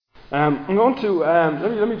I'm going to,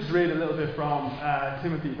 let me just read a little bit from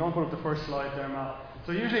Timothy. Don't put up the first slide there, Mal.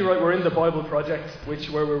 So usually, right, we're in the Bible project,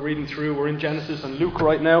 where we're reading through. We're in Genesis and Luke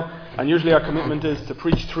right now, and usually our commitment is to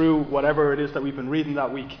preach through whatever it is that we've been reading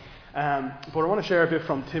that week. But I want to share a bit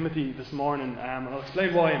from Timothy this morning, and I'll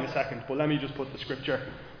explain why in a second, but let me just put the scripture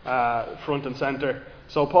front and centre.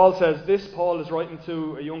 So Paul says this. Paul is writing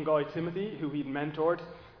to a young guy, Timothy, who he'd mentored.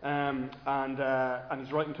 And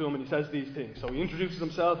he's writing to him, and he says these things. So he introduces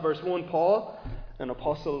himself, verse 1, Paul, an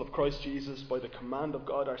apostle of Christ Jesus, by the command of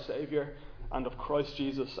God our Saviour, and of Christ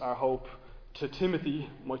Jesus our hope, to Timothy,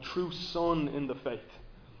 my true son in the faith.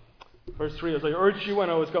 Verse 3, as I urged you when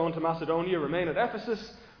I was going to Macedonia, remain at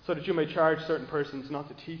Ephesus, so that you may charge certain persons not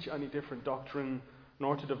to teach any different doctrine,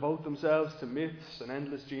 nor to devote themselves to myths and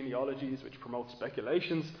endless genealogies which promote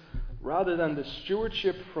speculations, rather than the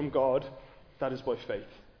stewardship from God that is by faith.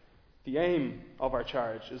 The aim of our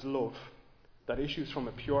charge is love that issues from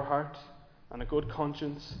a pure heart and a good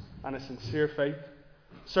conscience and a sincere faith.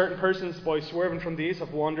 Certain persons, by swerving from these,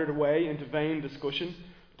 have wandered away into vain discussion,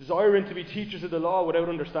 desiring to be teachers of the law without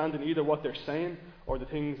understanding either what they're saying or the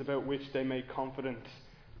things about which they make confident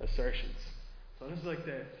assertions. So this is like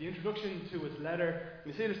the introduction to his letter.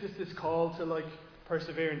 And you see there's this call to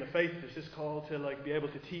persevere in the faith. There's this call to be able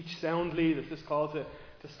to teach soundly. There's this call to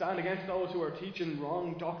stand against those who are teaching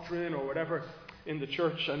wrong doctrine or whatever in the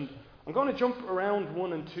church. And I'm going to jump around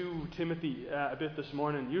 1 and 2 Timothy a bit this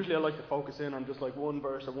morning. Usually I like to focus in on just one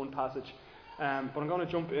verse or one passage. But I'm going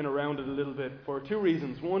to jump in around it a little bit for two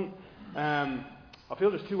reasons. One, I feel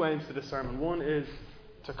there's two aims to this sermon. One is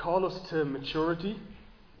to call us to maturity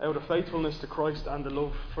out of faithfulness to Christ and the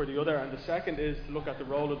love for the other. And the second is to look at the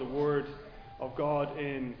role of the Word of God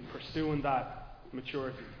in pursuing that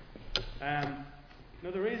maturity. Now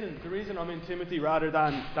the reason I'm in Timothy rather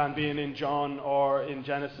than being in John or in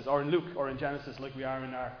Genesis or in Luke or in Genesis like we are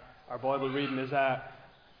in our Bible reading is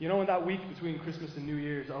in that week between Christmas and New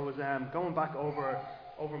Year's I was going back over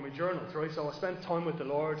my journals, right? So I spent time with the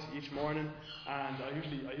Lord each morning, and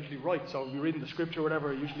I usually write. So I'll be reading the scripture or whatever,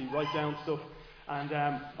 I usually write down stuff. And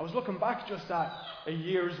I was looking back just at a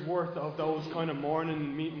year's worth of those kind of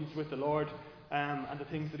morning meetings with the Lord and the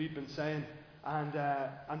things that he'd been saying. And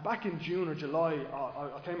back in June or July,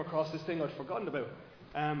 I came across this thing I'd forgotten about.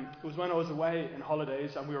 It was when I was away in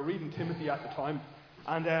holidays, and we were reading Timothy at the time.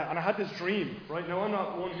 And I had this dream, right? Now, I'm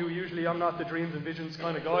not one who I'm not the dreams and visions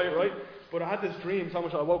kind of guy, right? But I had this dream so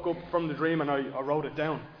much I woke up from the dream and I wrote it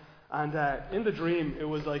down. And in the dream, it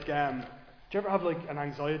was like, do you ever have an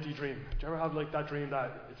anxiety dream? Do you ever have that dream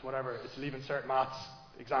that it's leaving cert maths,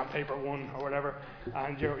 exam paper 1 or whatever,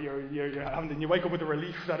 and you wake up with the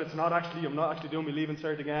relief that I'm not actually doing my leaving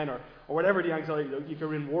cert again, or whatever the anxiety. If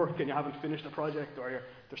you're in work and you haven't finished a project, or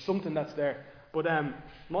there's something that's there. But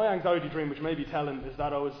my anxiety dream, which may be telling, is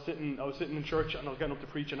that I was sitting in church and I was getting up to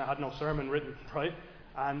preach and I had no sermon written, right?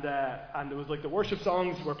 And it was the worship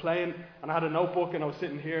songs were playing, and I had a notebook and I was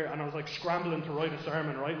sitting here and I was scrambling to write a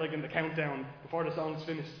sermon, right? In the countdown before the song's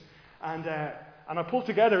finished. And I pulled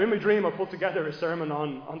together, in my dream, a sermon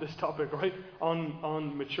on this topic, right?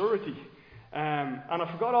 On maturity. And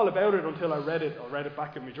I forgot all about it until I read it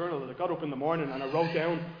back in my journal. I got up in the morning and I wrote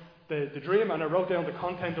down the dream, and I wrote down the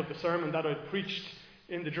content of the sermon that I'd preached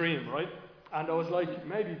in the dream, right? And I was like,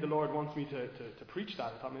 maybe the Lord wants me to preach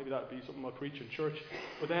that. I thought maybe that would be something I'll preach in church.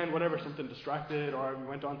 But then something distracted, or we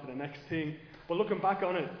went on to the next thing. But looking back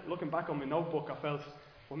on my notebook, I felt,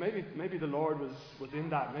 well, maybe the Lord was in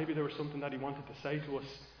that. Maybe there was something that he wanted to say to us,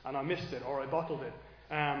 and I missed it, or I bottled it.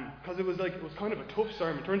 Because it was kind of a tough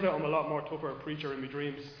sermon. Turns out I'm a lot more tougher a preacher in my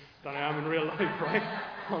dreams than I am in real life, right?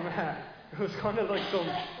 It was kind of some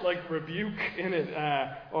rebuke in it,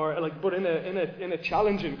 but in a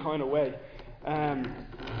challenging kind of way.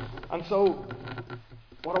 And so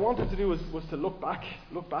what I wanted to do was to look back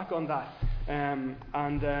on that, and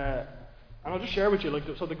I'll just share with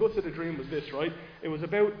you. So the guts of the dream was this, right? It was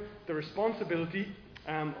about the responsibility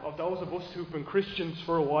of those of us who've been Christians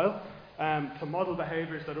for a while to model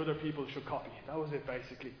behaviours that other people should copy. That was it,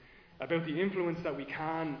 basically. About the influence that we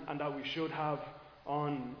can and that we should have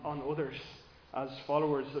on others as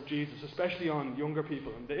followers of Jesus, especially on younger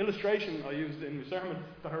people. And the illustration I used in my sermon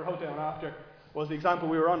that I wrote down after was the example.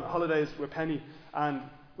 We were on holidays with Penny, and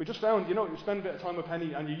we just found, you spend a bit of time with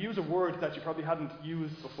Penny and you use a word that you probably hadn't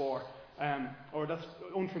used before, or that's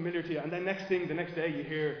unfamiliar to you, and then the next day you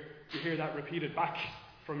hear that repeated back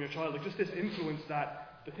from your child. Just this influence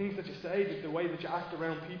that the things that you say, the way that you act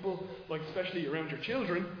around people, especially around your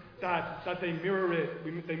children, that they mirror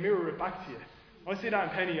it back to you. I see that in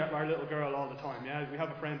Penny, our little girl, all the time. Yeah, we have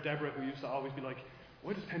a friend, Deborah, who used to always be like,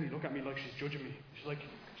 "Why does Penny look at me like she's judging me?"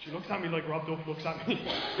 She looks at me like Rob Duff looks at me.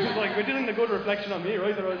 Like, which isn't a good reflection on me,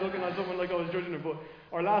 right? That I was looking at someone like I was judging it. But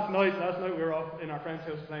or last night we were off in our friend's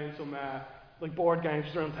house playing some like board games,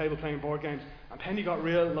 just around the table playing board games. And Penny got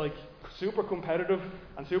real like super competitive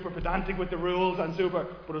and super pedantic with the rules and super.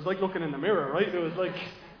 But it was like looking in the mirror, right? It was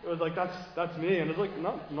like that's me, and it was like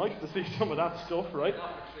not nice to see some of that stuff, right?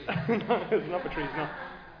 It's not Patrice,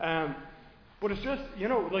 no. But it's just, you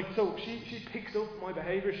know, like, so she picks up my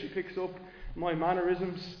behaviour, she picks up my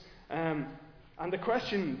mannerisms, and the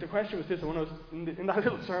question was this, and when I was in that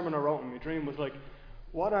little sermon I wrote in my dream was like,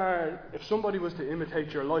 if somebody was to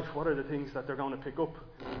imitate your life, what are the things that they're going to pick up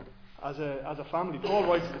as a family? Paul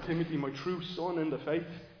writes to Timothy, my true son in the faith.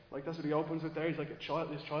 Like, that's what he opens with there. He's like his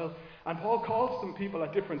child. And Paul calls some people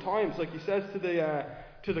at different times. Like he says to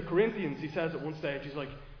the Corinthians, he says at one stage, he's like,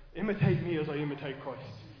 imitate me as I imitate Christ.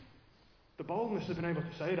 The boldness of being able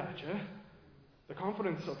to say that, yeah? The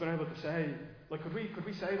confidence of being able to say, like, could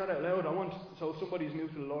we say that out loud? So if somebody's new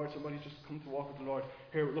to the Lord, somebody's just come to walk with the Lord,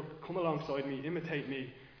 here, look, come alongside me, imitate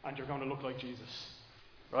me, and you're going to look like Jesus.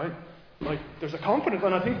 Right? Like, there's a confidence,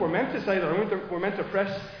 and I think we're meant to say that. We're meant to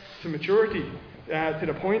press to maturity, to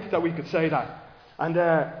the point that we could say that. And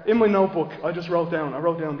in my notebook, I wrote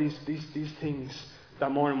down these things that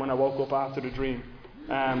morning when I woke up after the dream.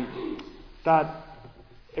 That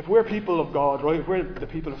if we're people of God, right, if we're the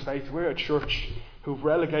people of faith, we're a church who've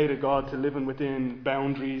relegated God to living within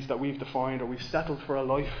boundaries that we've defined, or we've settled for a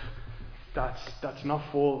life that's not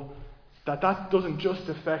full, that doesn't just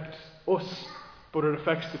affect us, but it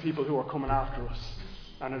affects the people who are coming after us.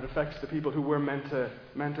 And it affects the people who we're meant to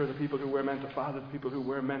mentor, the people who we're meant to father, the people who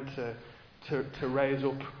we're meant to raise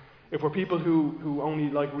up. If we're people who only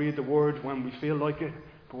like read the word when we feel like it,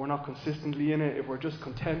 but we're not consistently in it, if we're just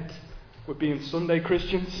content with being Sunday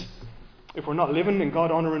Christians, if we're not living in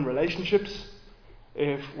God-honouring relationships,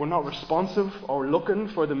 if we're not responsive or looking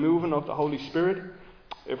for the moving of the Holy Spirit,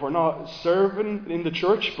 if we're not serving in the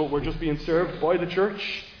church, but we're just being served by the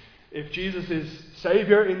church, if Jesus is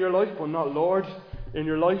Saviour in your life, but not Lord in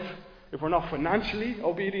your life, if we're not financially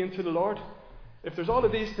obedient to the Lord, if there's all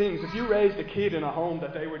of these things, if you raised a kid in a home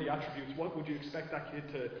that they were the attributes, what would you expect that kid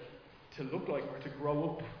to look like, or to grow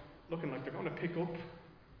up looking like? They're going to pick up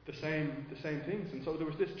the same things. And so there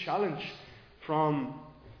was this challenge from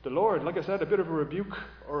the Lord, like I said, a bit of a rebuke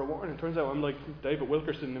or a warning. It turns out I'm like David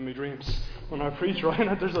Wilkerson in my dreams when I preach, right?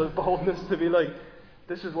 And there's a boldness to be like,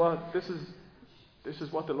 this is what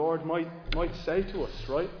the Lord might say to us,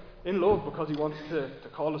 right? In love, because he wants to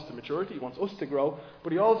call us to maturity, he wants us to grow,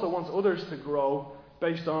 but he also wants others to grow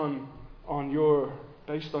based on your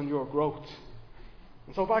growth.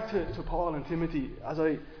 And so back to Paul and Timothy,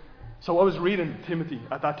 so I was reading Timothy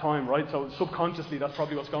at that time, right? So subconsciously that's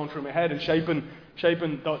probably what's going through my head and shaping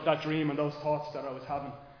that dream and those thoughts that I was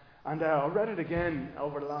having. And I read it again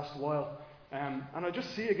over the last while, and I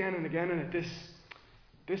just see again and again in it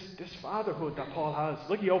this fatherhood that Paul has.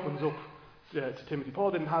 Like, he opens up to Timothy.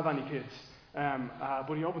 Paul didn't have any kids,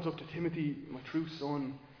 but he opens up to Timothy, my true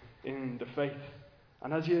son in the faith.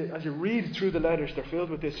 And as you read through the letters, they're filled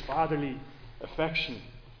with this fatherly affection.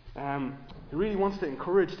 He really wants to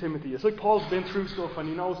encourage Timothy. It's like Paul's been through stuff, and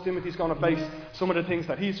he knows Timothy's going to face some of the things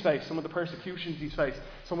that he's faced, some of the persecutions he's faced,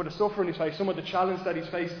 some of the suffering he's faced, some of the challenge that he's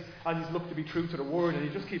faced as he's looked to be true to the word, and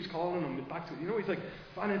he just keeps calling him back to it. You know, he's like,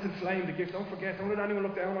 fan into flame the gift. Don't forget, don't let anyone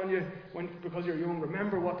look down on you because you're young.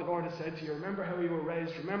 Remember what the Lord has said to you. Remember how you were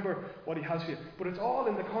raised. Remember what he has for you. But it's all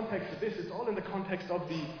in the context of this. It's all in the context of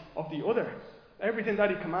the other. Everything that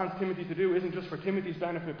he commands Timothy to do isn't just for Timothy's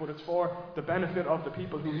benefit, but it's for the benefit of the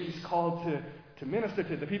people who he's called to minister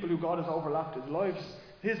to, the people who God has overlapped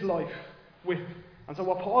his life with. And so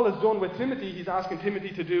what Paul has done with Timothy, he's asking Timothy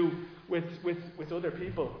to do with other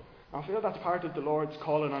people. And I feel that's part of the Lord's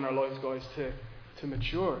calling on our lives, guys, to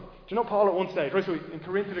mature. Do you know Paul at one stage, right, so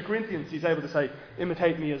to the Corinthians, he's able to say,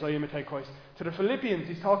 imitate me as I imitate Christ. To the Philippians,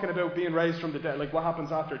 he's talking about being raised from the dead, like what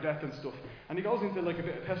happens after death and stuff. And he goes into like a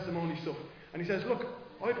bit of testimony stuff. And he says, look,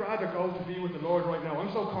 I'd rather go to be with the Lord right now.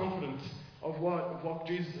 I'm so confident of what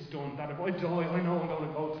Jesus has done, that if I die, I know I'm going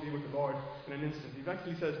to go to be with the Lord in an instant. He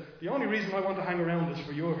actually says, the only reason I want to hang around is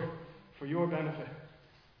for your benefit.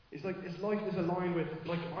 It's like his life is aligned with,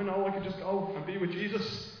 like, I know I could just go and be with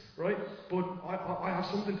Jesus, right? But I have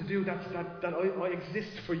something to do that I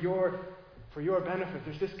exist for your benefit.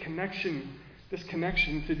 There's this connection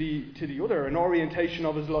to the other, an orientation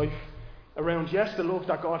of his life around, yes, the love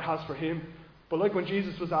that God has for him. But like when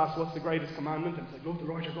Jesus was asked, what's the greatest commandment? And it's like, love the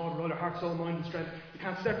Lord your God with all your heart, soul, mind, and strength. You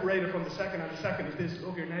can't separate it from the second. And the second is this,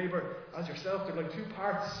 love your neighbour as yourself. They're like two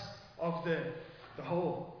parts of the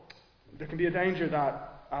whole. There can be a danger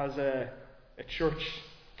that as a church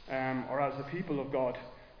or as the people of God,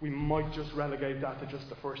 we might just relegate that to just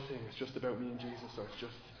the first thing. It's just about me and Jesus, or it's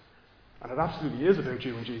just... And it absolutely is about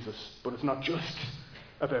you and Jesus, but it's not just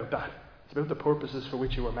about that. It's about the purposes for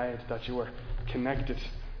which you were made, that you were connected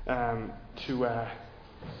to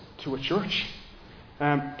a church.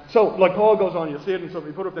 So, like Paul goes on, you'll see it in stuff.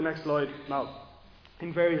 We put up the next slide now.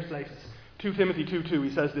 In various places. 2 Timothy 2:2, he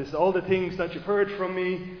says this: all the things that you've heard from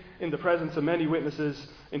me in the presence of many witnesses,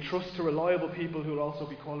 entrust to reliable people who will also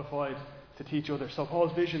be qualified to teach others. So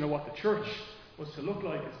Paul's vision of what the church was to look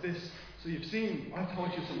like is this. So you've seen, I've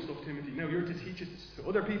taught you some stuff, Timothy. Now you're to teach it to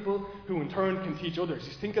other people who in turn can teach others.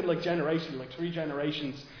 He's thinking like generation, like 3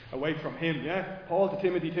 generations away from him, yeah? Paul to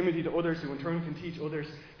Timothy, Timothy to others who in turn can teach others.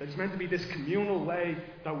 That it's meant to be this communal way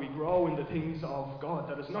that we grow in the things of God.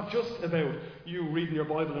 That it's not just about you reading your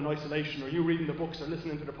Bible in isolation, or you reading the books or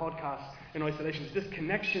listening to the podcast in isolation. It's this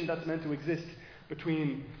connection that's meant to exist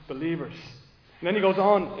between believers. And then he goes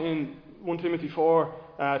on in 1 Timothy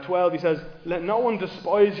 4:12, he says, let no one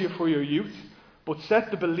despise you for your youth, but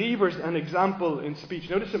set the believers an example in speech.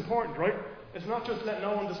 Now this is important, right? It's not just let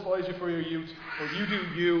no one despise you for your youth, but you do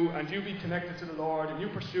you, and you be connected to the Lord, and you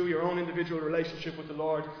pursue your own individual relationship with the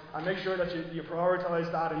Lord, and make sure that you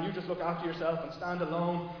prioritize that, and you just look after yourself and stand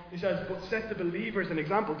alone. He says, but set the believers an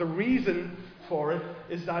example. The reason for it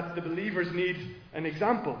is that the believers need an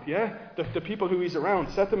example, yeah? The people who he's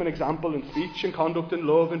around, set them an example in speech and conduct and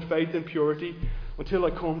love and faith and purity. Until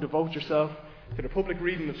I come, devote yourself to the public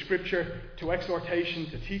reading of Scripture, to exhortation,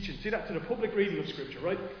 to teaching. See that? To the public reading of Scripture,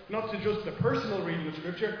 right? Not to just the personal reading of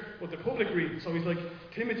Scripture, but the public reading. So he's like,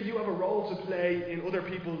 Timothy, you have a role to play in other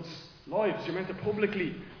people's lives. You're meant to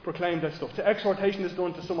publicly proclaim that stuff. To exhortation is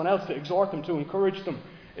done to someone else, to exhort them, to encourage them.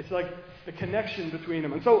 It's like the connection between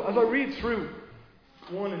them. And so as I read through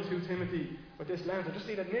 1 and 2 Timothy with this lens, I just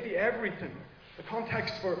see that nearly everything, the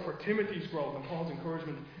context for Timothy's growth and Paul's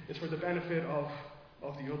encouragement is for the benefit of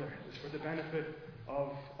the other. It's for the benefit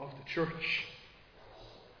of the church.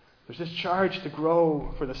 There's this charge to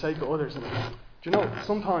grow for the sake of others. And do you know,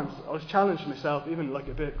 sometimes I was challenged myself, even like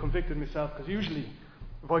a bit convicted myself, because usually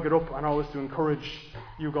if I get up and I was to encourage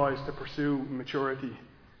you guys to pursue maturity,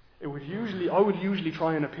 I would usually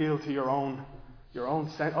try and appeal to your own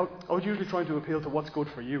sense. I would usually try to appeal to what's good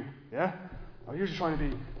for you. Yeah? I was usually trying to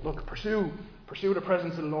be, look, pursue the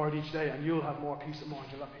presence of the Lord each day and you'll have more peace of mind,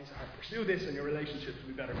 you'll have peace of heart. Pursue this and your relationships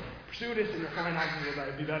will be better. Pursue this and your finances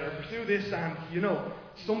will be better. Pursue this and,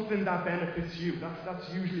 something that benefits you. That's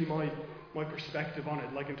usually my perspective on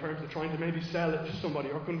it, like in terms of trying to maybe sell it to somebody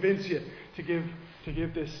or convince you to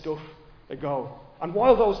give this stuff a go. And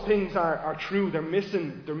while those things are true, they're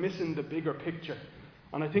missing the bigger picture.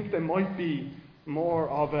 And I think they might be more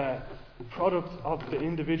of a product of the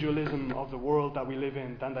individualism of the world that we live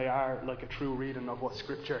in than they are like a true reading of what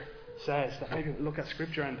Scripture says. That maybe look at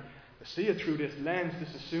Scripture and see it through this lens,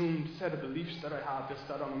 this assumed set of beliefs that I have,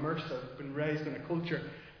 that I'm immersed, I've been raised in a culture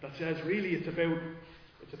that says really it's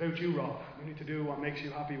about you, Rob. You need to do what makes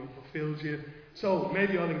you happy, what fulfills you. So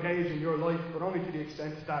maybe I'll engage in your life, but only to the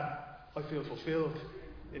extent that I feel fulfilled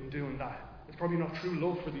in doing that. It's probably not true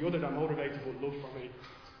love for the other that motivates, but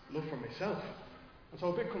love for myself. And so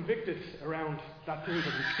I'm a bit convicted around that thing,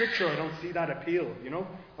 because in Scripture I don't see that appeal,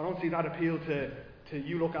 I don't see that appeal to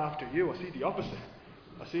you look after you. I see the opposite.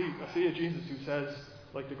 I see a Jesus who says,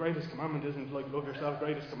 like, the greatest commandment isn't like love yourself,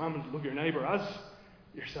 greatest commandment is love your neighbour as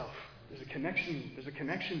yourself. There's a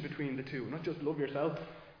connection between the two, not just love yourself.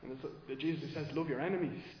 And it's the Jesus who says love your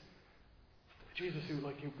enemies. Jesus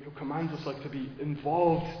who commands us to be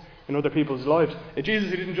involved in other people's lives. A Jesus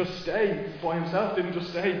who didn't just stay by himself, didn't just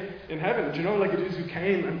stay in heaven. A Jesus who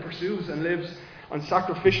came and pursues and lives and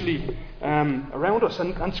sacrificially around us.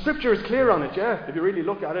 And Scripture is clear on it, yeah. If you really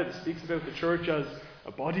look at it, it speaks about the church as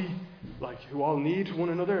a body, who all need one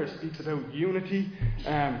another. It speaks about unity.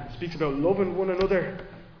 It speaks about loving one another.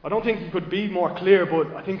 I don't think it could be more clear,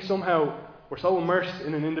 but I think somehow we're so immersed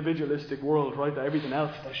in an individualistic world, right, that everything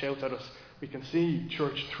else that shouts at us, we can see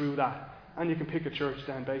church through that. And you can pick a church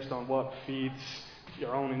then based on what feeds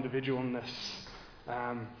your own individualness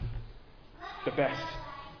the best.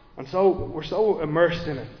 And so we're so immersed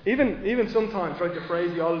in it. Even sometimes, right, the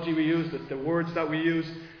phraseology we use, the words that we use,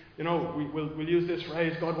 we'll use this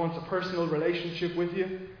phrase, God wants a personal relationship with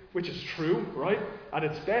you, which is true, right? At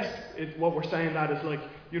its best, what we're saying that is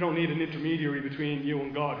you don't need an intermediary between you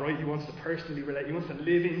and God, right? He wants to personally relate. He wants to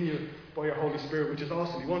live in you by your Holy Spirit, which is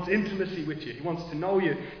awesome. He wants intimacy with you. He wants to know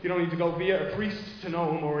you. You don't need to go via a priest to know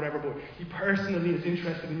him or whatever, but he personally is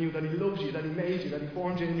interested in you, that he loves you, that he made you, that he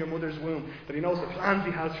formed you in your mother's womb, that he knows the plans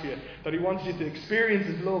he has for you, that he wants you to experience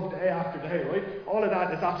his love day after day, right? All of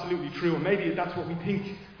that is absolutely true, and maybe that's what we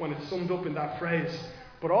think when it's summed up in that phrase.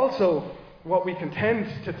 But also, what we can tend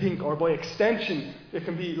to think, or by extension, it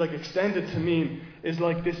can be like extended to mean, is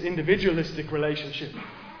like this individualistic relationship,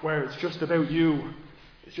 where it's just about you.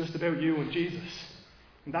 It's just about you and Jesus.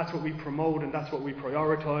 And that's what we promote, and that's what we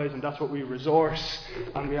prioritize, and that's what we resource.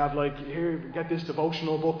 And we have like, here, get this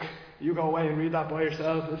devotional book. You go away and read that by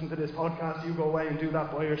yourself. Listen to this podcast. You go away and do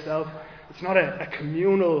that by yourself. It's not a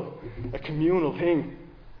communal thing.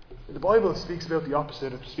 The Bible speaks about the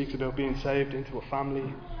opposite. It speaks about being saved into a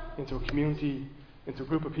family, into a community, into a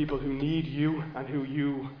group of people who need you and who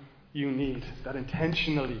you need. That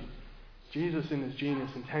intentionally, Jesus in his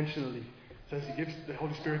genius intentionally says the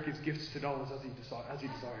Holy Spirit gives gifts to those as he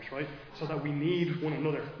desires, right? So that we need one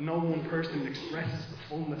another. No one person expresses the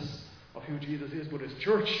fullness of who Jesus is, but his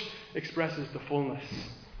church expresses the fullness.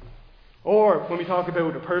 Or when we talk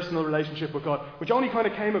about a personal relationship with God, which only kind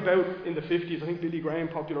of came about in the 50s. I think Billy Graham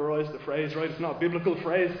popularized the phrase, right? It's not a biblical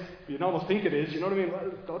phrase, but you'd almost think it is. You know what I mean?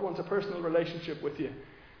 Well, God wants a personal relationship with you.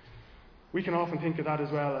 We can often think of that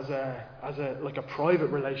as well as a private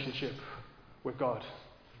relationship with God.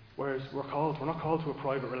 Whereas we're not called to a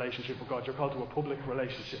private relationship with God. You're called to a public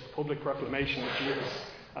relationship, public proclamation of Jesus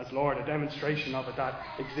as Lord, a demonstration of it that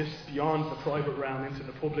exists beyond the private realm into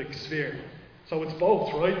the public sphere. So it's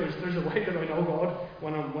both, right? There's a way that I know God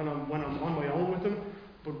when I'm on my own with him.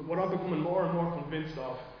 But what I'm becoming more and more convinced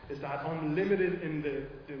of is that I'm limited in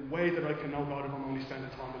the way that I can know God if I'm only spending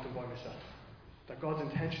time with him by myself. That God's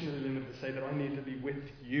intentionally limited to say that I need to be with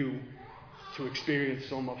you to experience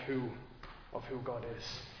some of who God is.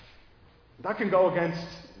 That can go against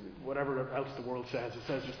whatever else the world says. It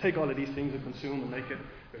says just take all of these things and consume and make it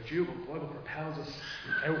about you. But the Bible propels us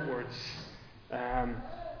outwards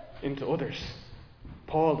into others.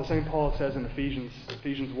 The same Paul says in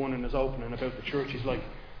Ephesians 1 in his opening about the church, he's like,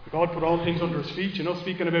 God put all things under his feet,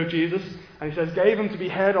 speaking about Jesus. And he says, gave him to be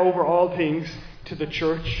head over all things to the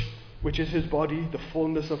church, which is his body, the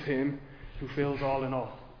fullness of him who fills all in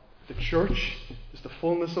all. The church is the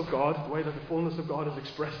fullness of God. The way that the fullness of God is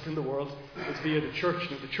expressed in the world is via the church.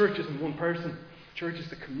 Now, the church isn't one person. The church is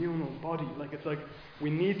the communal body. It's like we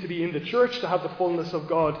need to be in the church to have the fullness of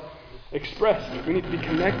God expressed. We need to be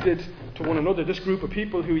connected to one another. This group of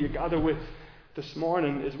people who you gather with this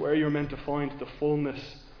morning is where you're meant to find the fullness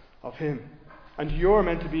of him. And you're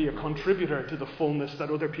meant to be a contributor to the fullness that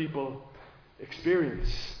other people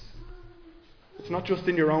experience. It's not just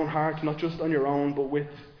in your own heart, not just on your own, but with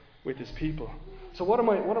his people. So what am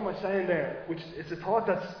I saying there? Which it's a thought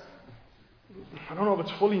that's, I don't know if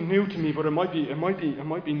it's fully new to me, but it might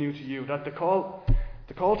be new to you. That the call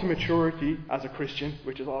to maturity as a Christian,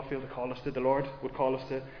 which is all I feel to call us to, the Lord would call us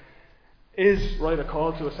to, is right a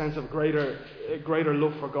call to a sense of greater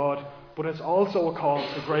love for God, but it's also a call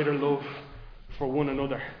to greater love for one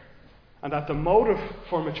another. And that the motive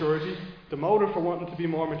for maturity, the motive for wanting to be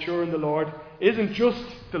more mature in the Lord, isn't just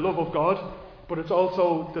the love of God, but it's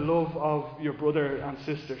also the love of your brother and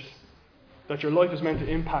sisters. That your life is meant to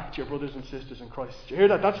impact your brothers and sisters in Christ. Do you hear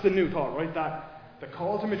that? That's the new thought, right? That the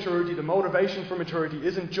call to maturity, the motivation for maturity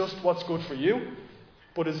isn't just what's good for you,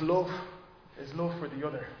 but is love for the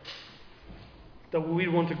other. That we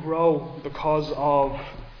want to grow because of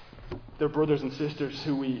their brothers and sisters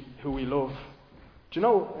who we love. Do you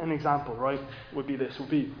know an example, right, would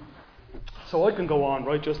be, so I can go on,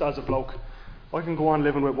 right, just as a bloke, I can go on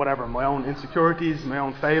living with whatever, my own insecurities, my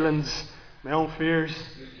own failings, my own fears,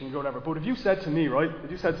 and whatever. But if you said to me,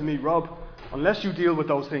 Rob, unless you deal with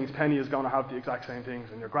those things, Penny is going to have the exact same things,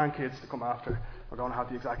 and your grandkids to come after are going to have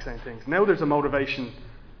the exact same things. Now there's a motivation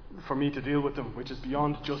for me to deal with them, which is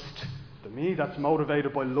beyond just the me, that's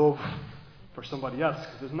motivated by love for somebody else.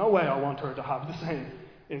 Because there's no way I want her to have the same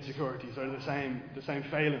insecurities or the same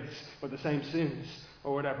failings or the same sins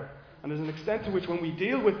or whatever. And there's an extent to which when we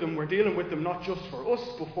deal with them, we're dealing with them not just for us,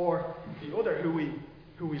 but for the other who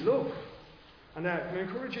we love. And I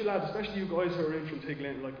encourage you lads, especially you guys who are in from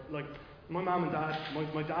Tiglin, like my mum and dad,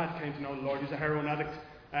 my dad came to know the Lord. He's a heroin addict,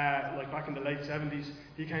 back in the late 70s.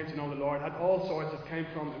 He came to know the Lord, had all sorts of, came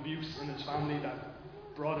from abuse in his family that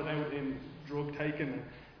brought it out in drug taking,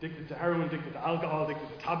 addicted to heroin, addicted to alcohol,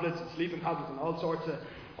 addicted to tablets and sleeping tablets and all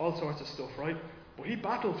sorts of stuff, right? But he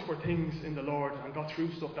battled for things in the Lord and got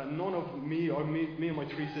through stuff that none of me and my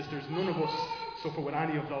three sisters, none of us suffer with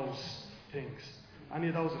any of those things, any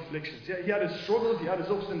of those afflictions. Yeah, he had his struggles, he had his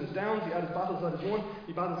ups and his downs, he had his battles that he's won,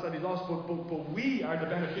 he battles that he lost, but we are the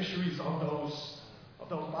beneficiaries of those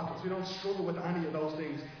battles. We don't struggle with any of those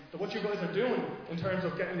things. So what you guys are doing in terms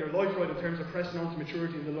of getting your life right, in terms of pressing on to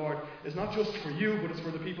maturity in the Lord, is not just for you, but it's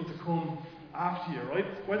for the people to come after you, right?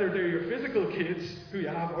 Whether they're your physical kids who you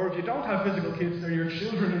have, or if you don't have physical kids, they're your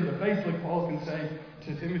children in the faith, like Paul can say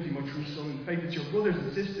to Timothy, my true son in faith. It's your brothers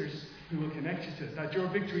and sisters who will connect you to. That your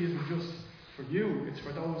victory isn't just for you, it's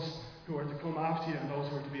for those who are to come after you and those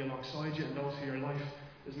who are to be alongside you and those who your life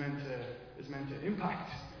is meant to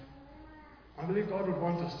impact. I believe God would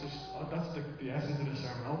want us to, that's the essence of the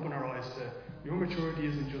sermon, open our eyes to your maturity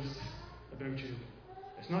isn't just about you.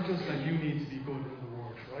 It's not just that you need to be good in the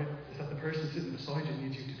Word, right? It's that the person sitting beside you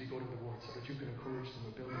needs you to be good in the Word so that you can encourage them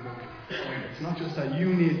and build them up. Right? It's not just that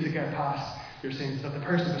you need to get past your sins, that the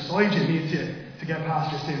person beside you needs you to get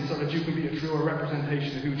past your sins so that you can be a truer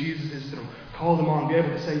representation of who Jesus is to them. Call them on, be able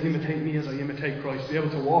to say, imitate me as I imitate Christ, be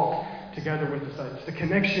able to walk together with the saints. The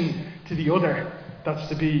connection to the other, that's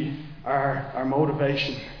to be our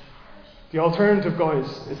motivation. The alternative, guys,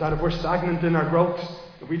 is that if we're stagnant in our growth,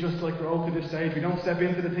 if we just grow to this stage, we don't step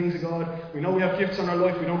into the things of God, we know we have gifts on our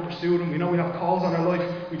life, we don't pursue them, we know we have calls on our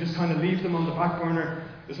life, we just kind of leave them on the back burner.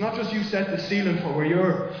 It's not just you set the ceiling for where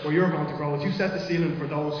you're going to grow, it's you set the ceiling for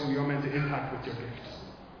those who you're meant to impact with your gifts.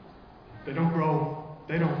 They don't grow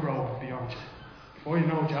beyond you. Before you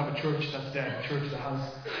know it, you have a church that's dead, a church that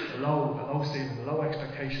has a low ceiling, a low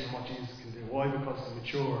expectation of what Jesus can do. Why? Because the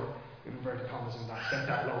mature, in inverted commas, in that set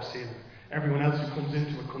that low ceiling. Everyone else who comes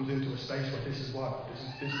into a space where this is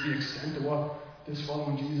the extent of what this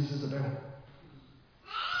following Jesus is about.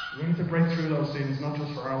 We need to break through those things, not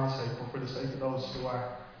just for our own sake, but for the sake of those who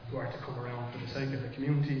are to come around, for the sake of the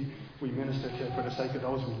community we minister to, for the sake of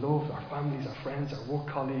those we love, our families, our friends, our work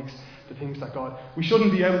colleagues, the things that God. We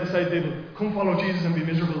shouldn't be able to say to people, come follow Jesus and be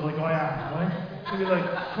miserable like I am, right? We'd be like,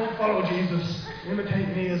 come follow Jesus,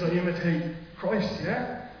 imitate me as I imitate Christ,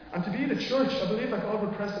 yeah? And to be the church, I believe that God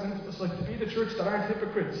would press it into us, to be the church that aren't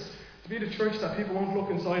hypocrites, to be the church that people won't look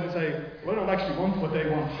inside and say, well, I don't actually want what they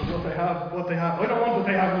want, but what they have. I don't want what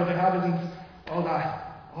they have, and what they have isn't all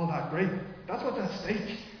that great. That's what's at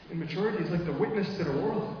stake in maturity, is the witness to the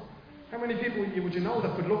world. How many people would you know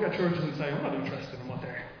that could look at churches and say, I'm not interested in what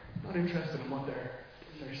they're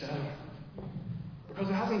selling? Because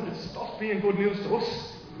it's stopped being good news to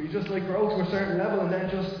us. We just grow to a certain level and then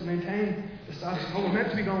just maintain the status quo. We're meant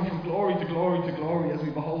to be going from glory to glory to glory as we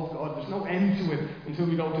behold God. There's no end to it until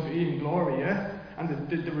we go to being glory, yeah? And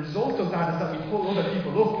the result of that is that we pull other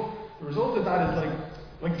people up. The result of that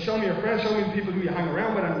is show me your friends, show me the people who you hang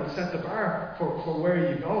around with, and it will set the bar for where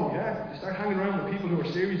you go, yeah? You start hanging around with people who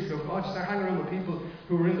are serious about God. You start hanging around with people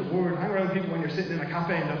who are in the Word. Hang around with people when you're sitting in a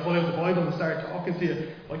cafe and they'll pull out the Bible and start talking to you.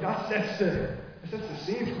 That sets the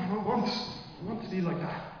scene. I want to be like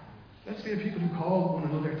that. Let's be the people who call one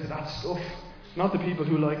another to that stuff. Not the people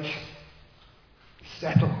who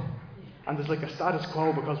settle. And there's a status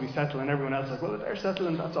quo because we settle, and everyone else well, if they're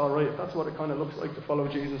settling, that's alright. If that's what it kind of looks like to follow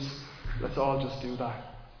Jesus, let's all just do that.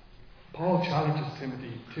 Paul challenges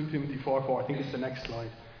Timothy, 2 Timothy 4:4, I think it's the next slide.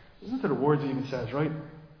 Listen to the words he even says, right?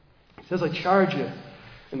 He says, I charge you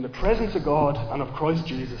in the presence of God and of Christ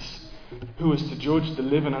Jesus, who is to judge the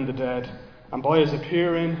living and the dead, and by his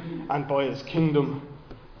appearing and by his kingdom,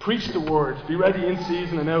 preach the word, be ready in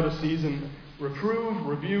season and out of season, reprove,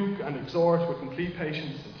 rebuke, and exhort with complete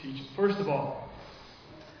patience and teaching. First of all,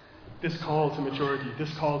 this call to maturity,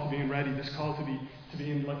 this call to being ready, this call to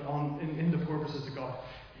be in the purposes of God.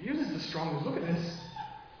 He uses the strongest. Look at this.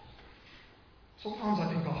 Sometimes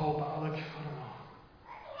I think I'll hold back, I don't know.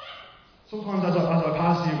 Sometimes as I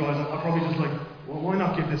pass to you guys, I probably just well, why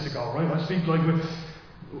not give this a go, right? I speak with,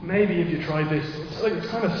 maybe if you tried this, it's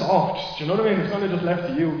kind of soft, do you know what I mean? It's kind of just left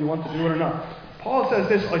to you if you want to do it or not. Paul says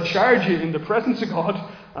this, I charge you in the presence of God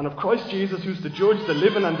and of Christ Jesus, who's to judge the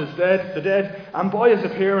living and the dead, and by his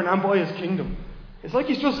appearing and by his kingdom. It's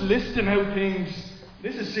he's just listing out things.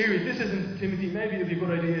 This is serious. This isn't, Timothy, maybe it'd be a good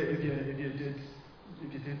idea if you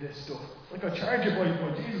did this stuff. I charge you by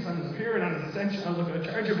Jesus and his appearing and his ascension. I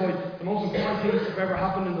charge you by the most important things that have ever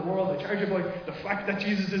happened in the world. I charge you by the fact that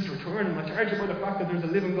Jesus is returning. I charge you by the fact that there's a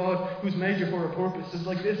living God who's made you for a purpose.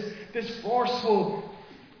 It's this forceful.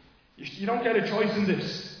 You don't get a choice in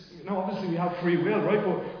this. Obviously we have free will, right?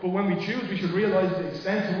 But when we choose, we should realize the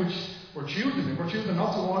extent to which we're choosing. If we're choosing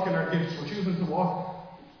not to walk in our gifts, we're choosing to walk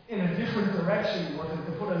in a different direction, or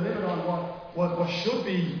to put a limit on what should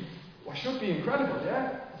be incredible,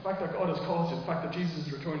 yeah? The fact that God has called you, the fact that Jesus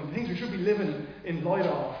is returning, the things we should be living in light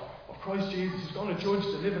of Christ Jesus, who's going to judge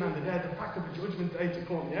the living and the dead, the fact of the judgment day to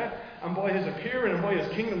come, yeah? And by his appearing and by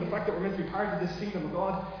his kingdom, the fact that we're meant to be part of this kingdom of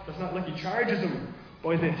God, that's not he charges them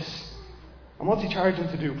by this. And what's he charging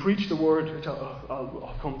to do? Preach the word, which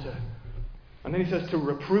I'll come to. And then he says to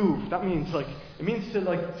reprove. That means it means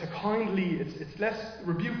to kindly. It's less.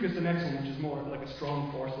 Rebuke is the next one, which is more a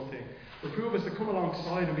strong, forceful thing. Reprove is to come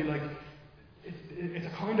alongside and be it's a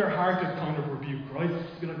kinder-hearted kind of rebuke, right?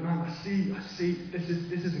 To be man, I see. This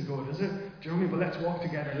isn't good, is it? Do you know what I mean? But let's walk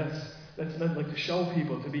together. Let's to show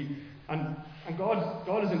people to be. And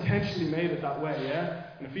God has intentionally made it that way, yeah?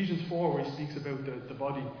 In Ephesians 4, where he speaks about the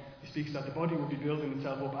body, he speaks that the body will be building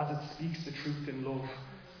itself up as it speaks the truth in love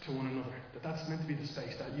to one another. That's meant to be the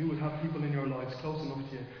space, that you would have people in your lives close enough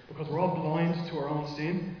to you, because we're all blind to our own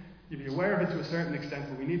sin. You'll be aware of it to a certain extent,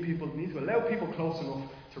 but we need to allow people close enough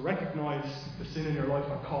to recognise the sin in your life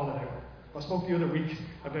and call it out. I spoke the other week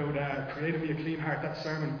about creating me a clean heart, that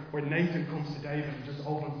sermon where Nathan comes to David and just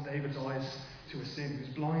opens David's eyes to a sin,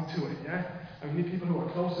 who's blind to it, yeah? And we need people who are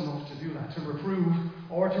close enough to do that, to reprove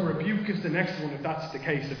or to rebuke is the next one if that's the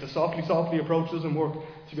case. If the softly approach doesn't work,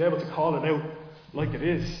 to be able to call it out like it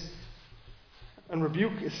is. And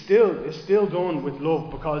rebuke is still done with love,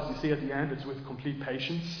 because you see at the end it's with complete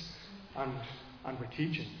patience and with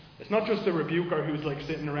teaching. It's not just the rebuker who's like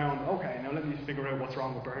sitting around, okay, now let me figure out what's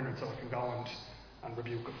wrong with Bernard so I can go and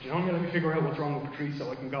rebuke him. Do you know what I mean? Let me figure out what's wrong with Patrice so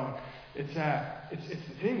I can go and... It's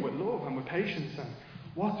the thing with love and with patience, and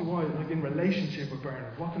what do I, like in relationship with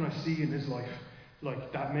Bernard, what can I see in his life,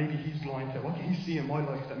 like that maybe he's blind to? What can he see in my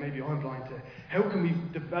life that maybe I'm blind to? How can we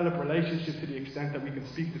develop relationships to the extent that we can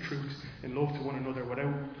speak the truth in love to one another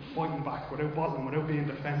without fighting back, without bottling, without being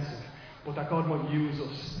defensive, but that God might use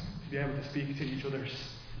us to be able to speak to each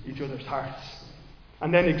other's hearts.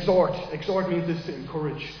 And then exhort. Exhort means this, to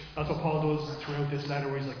encourage. That's what Paul does throughout this letter,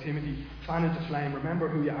 where he's like, Timothy, fan into flame. Remember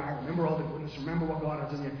who you are. Remember all the goodness. Remember what God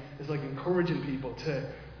has in you. It's like encouraging people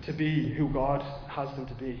to be who God has them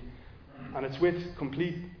to be. And it's with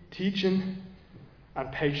complete teaching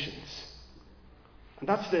and patience. And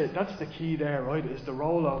that's the key there, right? Is the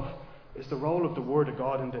role of the Word of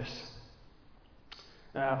God in this.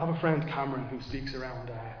 I have a friend, Cameron, who speaks around.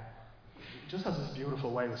 Just has this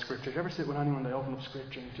beautiful way with Scripture. If you ever sit with anyone, they open up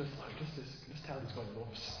Scripture, and you just tell this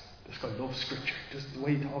guy loves Scripture. Just the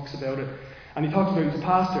way he talks about it. And he talks about, he's a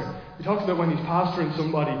pastor. He talks about when he's pastoring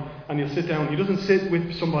somebody, and he'll sit down. He doesn't sit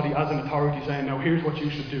with somebody as an authority saying, now here's what you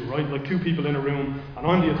should do, right? Like two people in a room, and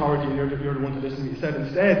I'm the authority, and you're the one to listen to me. He said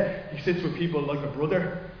instead, he sits with people like a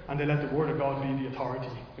brother, and they let the Word of God be the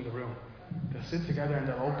authority in the room. They'll sit together and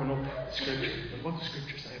they'll open up Scripture. Like, what does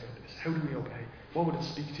Scripture say about this? How do we obey? What would it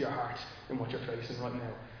speak to your heart in what you're facing right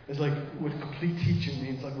now? It's like, with complete teaching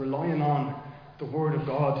means like relying on the Word of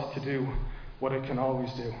God to do what it can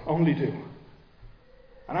only do.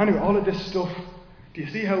 And anyway, all of this stuff, do you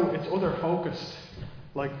see how it's other focused?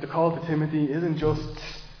 Like the call to Timothy isn't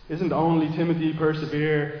only Timothy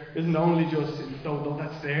persevere, isn't only just, though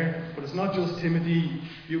that's there, but it's not just Timothy,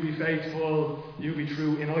 you be faithful, you be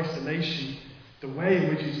true in isolation. The way in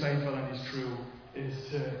which he's faithful and he's true is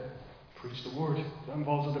to preach the Word. That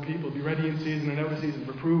involves other people. Be ready in season and out of season.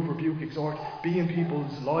 Reprove, rebuke, exhort. Be in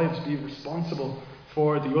people's lives. Be responsible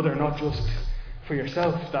for the other, not just for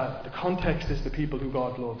yourself. That the context is the people who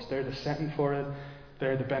God loves. They're the setting for it.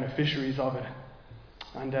 They're the beneficiaries of it.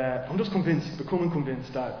 And I'm just becoming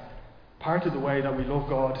convinced that part of the way that we love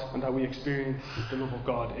God and that we experience the love of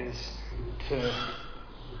God is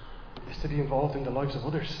to be involved in the lives of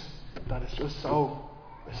others. That is just so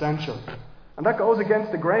essential. And that goes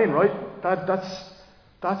against the grain, right?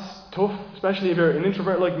 That's tough, especially if you're an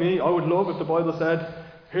introvert like me. I would love if the Bible said,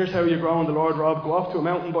 here's how you grow in the Lord, Rob. Go off to a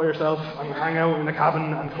mountain by yourself and hang out in a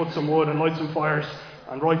cabin and cut some wood and light some fires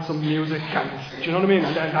and write some music. And, do you know what I mean?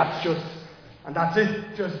 And then that's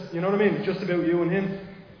it. Just, you know what I mean? It's just about you and him.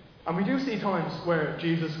 And we do see times where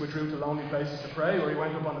Jesus withdrew to lonely places to pray, or he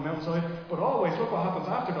went up on the mountainside. But always, look what happens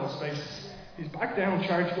after those spaces. He's back down,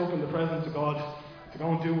 charged up in the presence of God, to go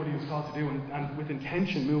and do what he was called to do, and with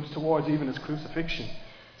intention moves towards even his crucifixion,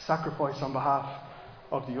 sacrifice on behalf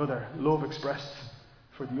of the other, love expressed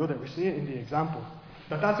for the other. We see it in the example.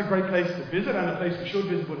 That's a great place to visit and a place we should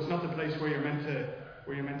visit, but it's not the place where you're meant to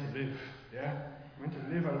live. Yeah? We're meant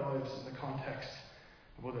to live our lives in the context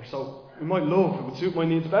of others. So we might love, it would suit my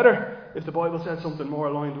needs better if the Bible said something more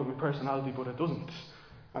aligned with my personality, but it doesn't.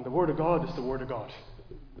 And the Word of God is the Word of God.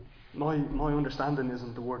 My understanding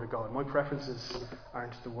isn't the Word of God. My preferences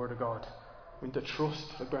aren't the Word of God. We need to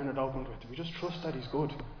trust, like Bernard opened with. Do we just trust that he's good?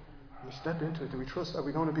 Do we step into it? Do we trust that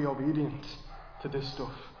we're going to be obedient to this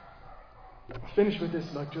stuff? I'll finish with this,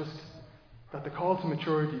 like just that the call to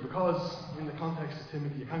maturity, because in the context of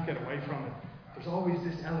Timothy, you can't get away from it. There's always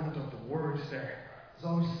this element of the Word there.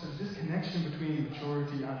 There's this connection between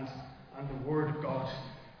maturity and the Word of God.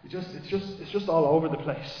 It's just all over the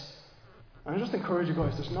place. And I just encourage you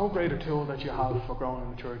guys, there's no greater tool that you have for growing in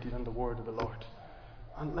maturity than the Word of the Lord.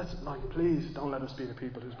 And please don't let us be the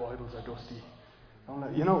people whose Bibles are dusty.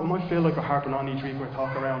 It might feel like we're harping on each week, we're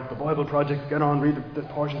talking around the Bible project, get on, read the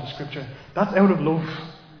portions of Scripture. That's out of love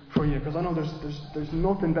for you, because I know there's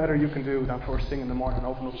nothing better you can do than first thing in the morning,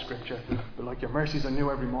 open up Scripture. But like, your mercies are new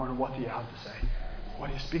every morning, what do you have to say? What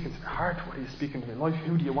are you speaking to my heart? What are you speaking to my life?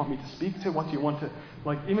 Who do you want me to speak to? What do you want to,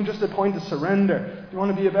 even just the point of surrender. You want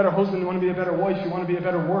to be a better husband, you want to be a better wife, you want to be a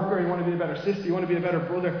better worker, you want to be a better sister, you want to be a better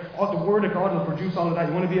brother. The Word of God will produce all of that.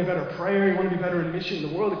 You want to be a better prayer, you want to be better in mission.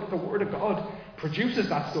 The Word of God produces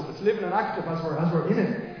that stuff. It's living and active as we're in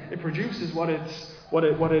it. It produces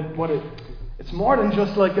it's more than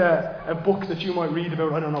just like a book that you might read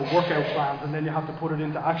about, workout plans, and then you have to put it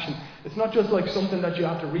into action. It's not just like something that you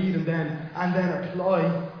have to read and then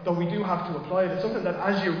apply, though we do have to apply it. It's something that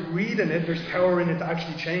as you're reading it, there's power in it to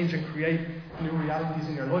actually change and create new realities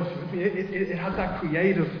in your life. It has that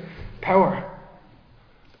creative power.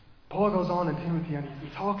 Paul goes on in Timothy and he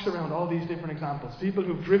talks around all these different examples. People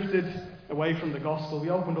who've drifted away from the gospel. We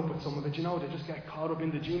opened up with some of it. They just get caught up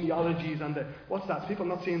in the genealogies and what's that? People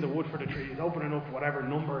not seeing the wood for the trees, opening up whatever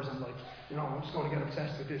numbers and I'm just going to get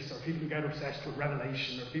obsessed with this. Or people who get obsessed with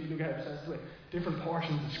Revelation, or people who get obsessed with different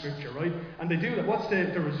portions of Scripture, right? And they do that. What's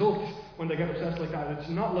the result when they get obsessed like that? It's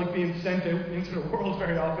not like being sent out into the world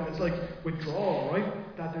very often. It's like withdrawal,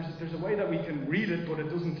 right? That there's a way that we can read it, but it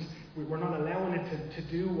doesn't. We're not allowing it to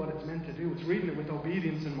do what it's meant to do. It's reading it with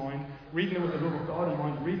obedience in mind, reading it with the love of God in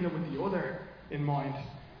mind, reading it with the other in mind,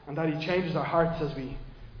 and that He changes our hearts as we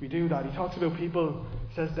do that. He talks about people,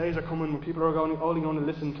 says days are coming when people are only going to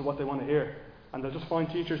listen to what they want to hear, and they'll just find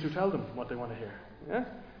teachers who tell them what they want to hear. Yeah?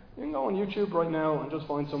 You can go on YouTube right now and just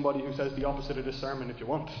find somebody who says the opposite of this sermon if you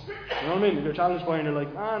want. You know what I mean? If you're challenged by it and you're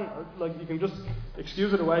like, man, you can just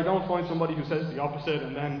excuse it away. Go and find somebody who says the opposite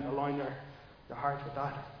and then align your heart with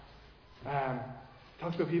that.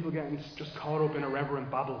 Talks about people getting just caught up in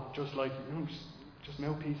irreverent babble, just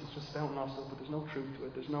mouthpieces, just spouting off stuff, but there's no truth to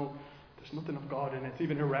it. There's nothing of God in it. It's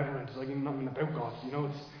even irreverent. It's like nothing about God.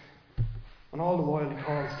 And all the while he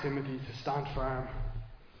calls Timothy to stand firm,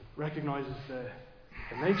 recognizes the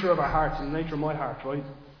nature of our hearts and the nature of my heart, right?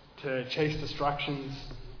 To chase distractions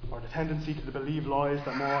or the tendency to believe lies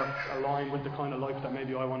that more align with the kind of life that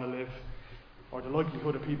maybe I want to live, or the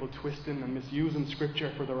likelihood of people twisting and misusing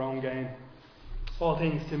Scripture for their own gain. All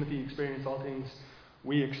things Timothy experienced, all things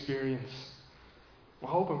we experience. My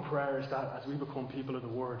hope and prayer is that as we become people of the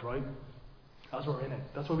Word, right, as we're in it,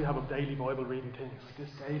 that's why we have a daily Bible reading thing. It's like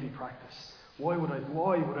this daily practice. Why would I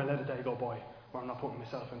let a day go by where I'm not putting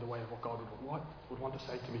myself in the way of what God would want to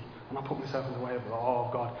say to me? I'm not putting myself in the way of the law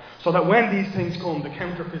of God. So that when these things come, the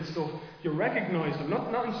counterfeit stuff, you recognise them,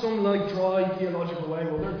 not in some dry theological way,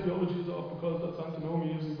 well, their theology is off because that's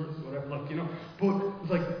antinomianism versus whatever, but it's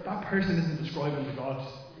like that person isn't describing the God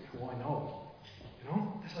who I know.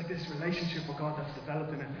 There's like this relationship with God that's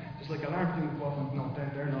developed in it. There's like alarm things go off and no,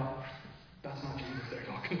 they're not. That's not Jesus they're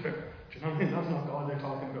talking about. Do you know what I mean? That's not God they're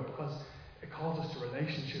talking about, because it calls us to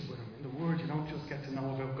relationship with Him. In the Word, you don't just get to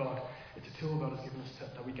know about God. It's a tool God has given us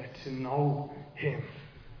that we get to know Him.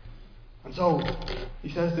 And so he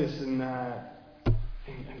says this in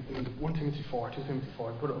 1 Timothy 4, 2 Timothy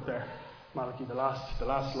 4. Put it up there, Malachi, the last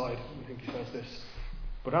slide. I think he says this.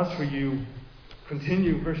 But as for you,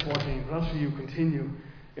 continue, verse 14. But as for you, continue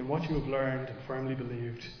in what you have learned and firmly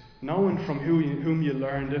believed, knowing from whom you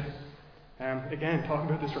learned it. Again, talking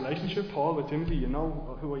about this relationship, Paul with Timothy, you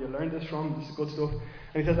know who you learned this from. This is good stuff.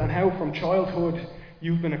 And he says, and how from childhood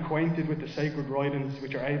you've been acquainted with the sacred writings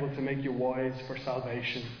which are able to make you wise for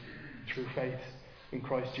salvation through faith in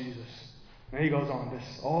Christ Jesus. And he goes on,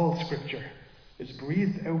 all Scripture is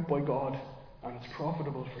breathed out by God, and it's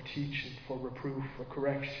profitable for teaching, for reproof, for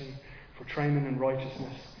correction, for training in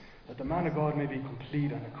righteousness, that the man of God may be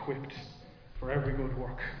complete and equipped for every good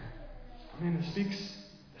work. I mean, it speaks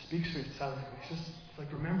for itself. It's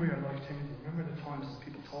like, remember your life, Timothy. Remember the times that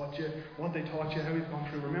people taught you, what they taught you, how you've gone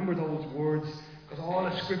through. Remember those words, because all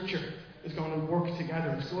of Scripture is going to work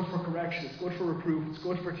together. It's good for correction, it's good for reproof, it's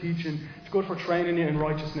good for teaching, it's good for training you in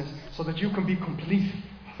righteousness, so that you can be complete,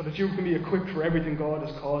 so that you can be equipped for everything God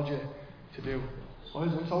has called you to do.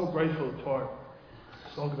 I'm so grateful for, I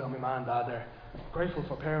spoke about my mum and dad there, I'm grateful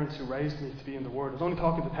for parents who raised me to be in the Word. I was only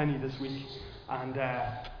talking to Penny this week, and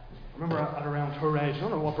I remember at around her age, I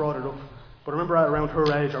don't know what brought it up, but I remember at around her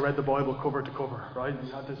age I read the Bible cover to cover, right? We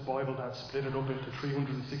had this Bible that split it up into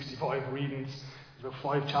 365 readings, about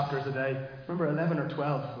 5 chapters a day. I remember 11 or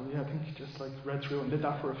 12, I think just read through and did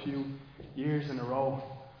that for a few years in a row.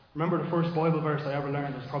 Remember the first Bible verse I ever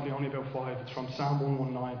learned was probably only about 5. It's from Psalm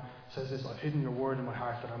 119. It says this, I've hidden your word in my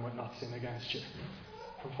heart that I might not sin against you.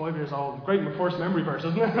 From 5 years old. Great, my first memory verse,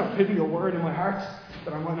 isn't it? I've hidden your word in my heart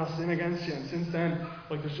that I might not sin against you. And since then,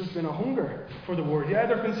 there's just been a hunger for the Word. Yeah,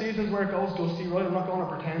 there have been seasons where it goes dusty, right? I'm not going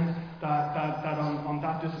to pretend that I'm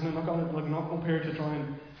that disciplined. I'm not going to not up here to try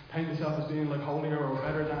and paint myself as being holier or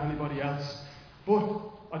better than anybody else.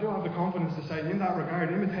 But I do have the confidence to say, in that regard,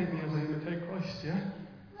 imitate me as I imitate Christ, yeah?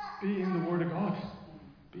 Be in the Word of God.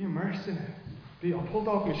 Be immersed in it. I pulled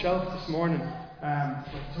off my shelf this morning.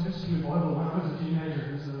 So this is my Bible. When I was a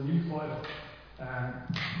teenager, this is a youth Bible.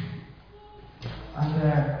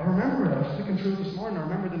 I remember it. I was flicking through it this morning. I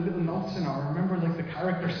remember the little notes in it. I remember like the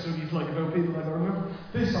character studies about people. I remember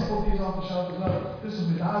this. I put these off the shelf as well. This was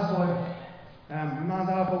my dad's Bible. My mum and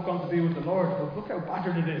dad both gone to be with the Lord. But look how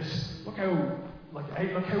battered it is. Look how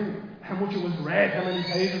much it was read. How many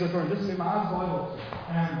pages it turned. This is my mom's Bible.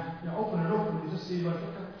 You open it up and you just see look how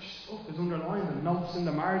much stuff is underlined and notes in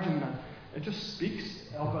the margin, and it just speaks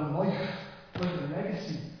of a life, like a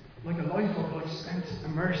legacy, like a life of spent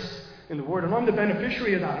immersed in the Word. And I'm the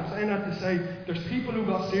beneficiary of that. I'm saying that to say there's people who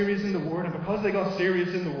got serious in the Word, and because they got serious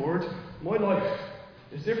in the Word, my life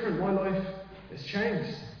is different. My life is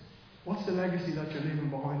changed. What's the legacy that you're leaving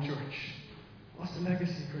behind, church? What's the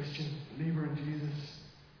legacy, Christian, believer in Jesus?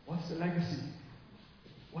 What's the legacy?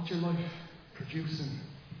 What's your life producing?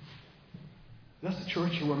 That's the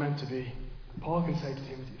church you were meant to be. Paul can say to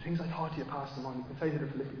Timothy, things I taught you, pass them on. You can say to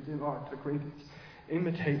the Philippians or to the Corinthians,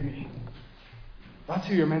 imitate me. That's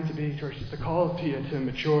who you're meant to be, church. It's the call to you to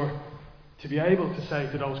mature, to be able to say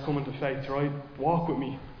to those coming to faith, right, walk with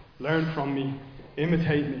me, learn from me,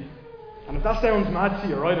 imitate me. And if that sounds mad to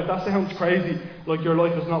you, right, if that sounds crazy, like your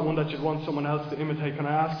life is not one that you'd want someone else to imitate, can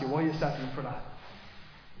I ask you, why are you settling for that?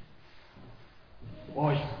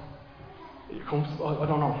 Why? Are you comfortable? I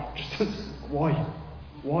don't know. Just why?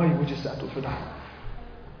 Why would you settle for that?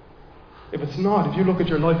 If it's not, if you look at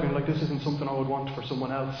your life and you're like, this isn't something I would want for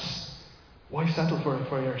someone else, why settle for it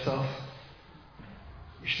for yourself?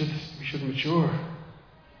 We should mature.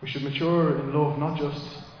 We should mature in love, not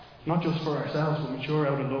just for ourselves, but mature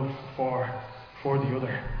out of love for the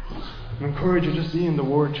other. I encourage you, just be in the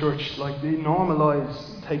Word, church.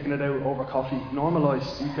 Normalise taking it out over coffee. Normalise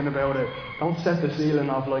speaking about it. Don't set the ceiling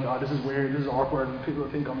of this is weird, this is awkward, and people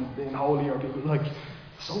think I'm being holy, or people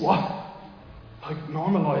so what?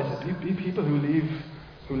 Normalise it. Be people who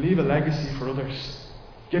leave a legacy for others.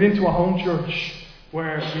 Get into a home church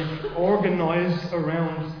where we've organised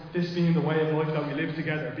around this being the way of life that we live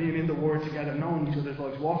together, being in the Word together, knowing each other's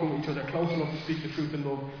lives, walking with each other, close enough to speak the truth in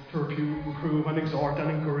love, to reprove and exhort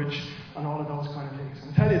and encourage, and all of those kind of things.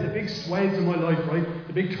 And I tell you, the big swathes in my life, right,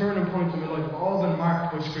 the big turning points in my life have all been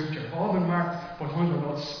marked by Scripture, have all been marked by times where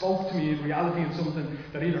God spoke to me in reality in something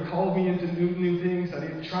that either called me into new things, that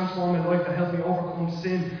either transformed my life, that helped me overcome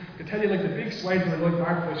sin. I can tell you the big swathes in my life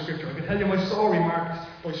marked by Scripture. I can tell you my story marked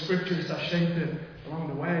by Scriptures that shaped it along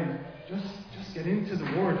the way. Just get into the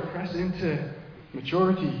Word, press into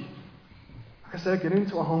maturity. Like I said, get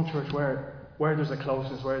into a home church where there's a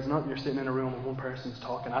closeness, where it's not you're sitting in a room and one person's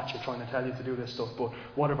talking at you, trying to tell you to do this stuff, but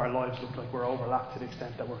what if our lives look like we're overlapped to the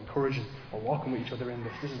extent that we're encouraging or walking with each other in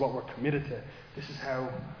this? This is what we're committed to. This is how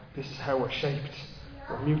we're shaped.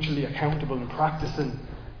 We're mutually accountable and practicing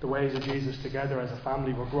the ways of Jesus together as a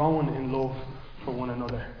family. We're growing in love for one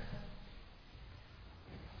another.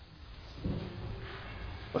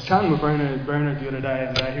 I was chatting with Bernard the other day,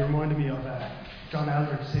 and he reminded me of John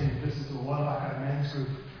Eldridge saying this is a while back at a men's group,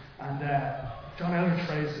 and John Eldridge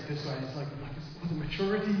phrased it this way: it's was it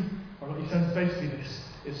maturity, or he says basically this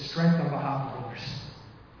is strength on behalf of others,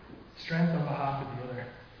 strength on behalf of the other.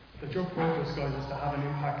 That your purpose, guys, is to have an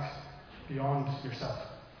impact beyond yourself,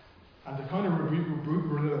 and the kind of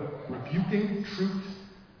rebuking truth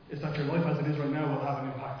is that your life as it is right now will have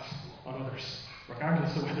an impact on others,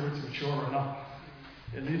 regardless of whether it's mature or not.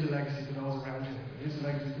 It leaves a legacy to those around you. It leaves a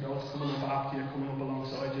legacy to those coming up after you, coming up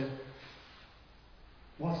alongside you.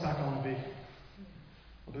 What's that going to be?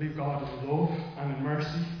 I believe God in love and in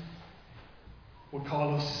mercy would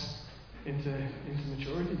call us into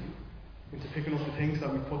maturity, into picking up the things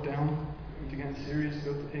that we put down, into getting serious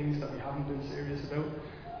about the things that we haven't been serious about,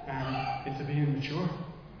 and into being mature,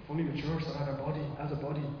 fully mature, so that as a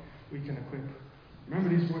body, we can equip. Remember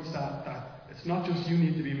these words that it's not just you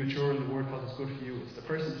need to be mature in the Word because it's good for you. It's the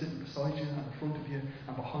person sitting beside you and in front of you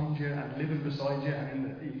and behind you and living beside you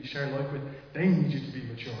and you share life with. They need you to be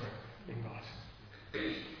mature in God.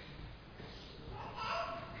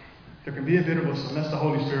 There can be a bit of us, unless the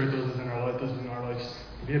Holy Spirit does it in our lives, there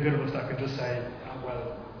can be a bit of us that can just say,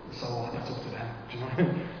 so what? That's up to them. Do you know what I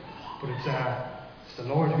mean? But it's the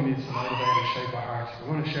Lord who needs to motivate and shape our hearts. We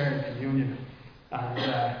want to share in communion,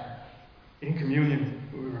 and in communion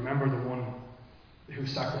we remember the one who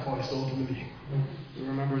sacrificed ultimately. We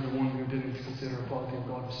remember the one who didn't consider equality of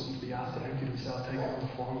God was something to be asked, that emptied himself, taking on the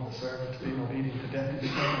form of a servant, being obedient to death, to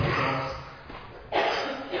the cross.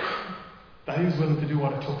 That he was willing to do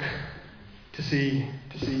what it took to see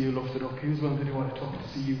you lifted up. He was willing to do what it took to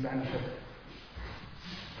see you benefit.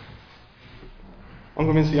 I'm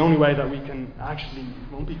convinced the only way that we can actually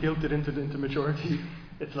won't be guilted into maturity,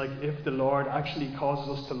 it's like if the Lord actually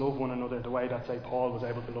causes us to love one another the way that, say, Paul was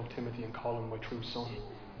able to love Timothy and call him my true son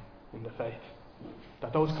in the faith.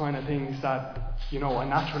 That those kind of things that, I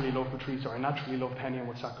naturally love Patrice, or I naturally love Penny and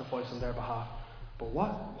would sacrifice on their behalf. But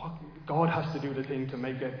what God has to do the thing to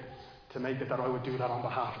make it that I would do that on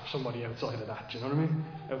behalf of somebody outside of that. Do you know what I mean?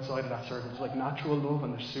 Outside of that circle. There's like natural love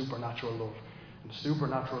and there's supernatural love. And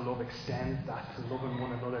supernatural love extends that to loving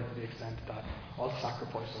one another to the extent that I'll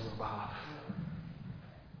sacrifice on your behalf.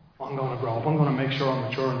 I'm going to grow up. I'm going to make sure I'm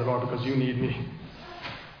mature in the Lord because you need me.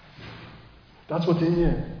 That's what's in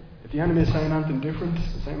you. If the enemy is saying anything different,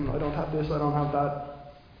 saying, I don't have this, I don't have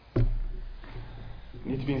that,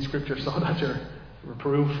 you need to be in Scripture so that you're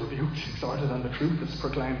reproved, rebuked, exhorted, and the truth is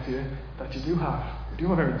proclaimed to you that you do have. You do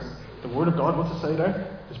have everything. The Word of God, what's it say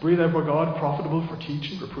there? Is breathed out by God, profitable for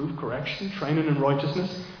teaching, reproof, correction, training in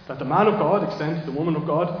righteousness, that the man of God extends to the woman of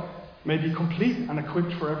God may be complete and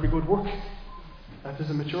equipped for every good work. That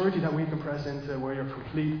there's a maturity that we can press into where you're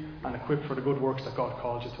complete and equipped for the good works that God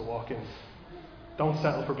called you to walk in. Don't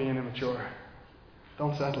settle for being immature.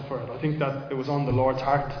 Don't settle for it. I think that it was on the Lord's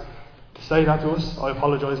heart to say that to us. I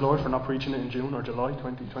apologise, Lord, for not preaching it in June or July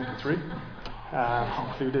 2023.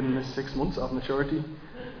 Hopefully we didn't miss 6 months of maturity.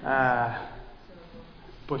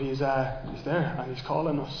 But He's there and He's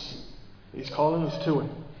calling us. He's calling us to it.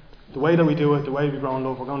 The way that we do it, the way we grow in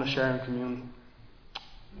love, we're going to share in communion.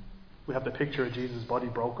 We have the picture of Jesus' body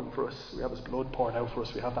broken for us. We have His blood poured out for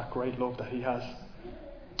us. We have that great love that He has.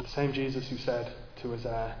 The same Jesus who said to His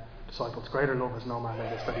disciples, greater love has no man than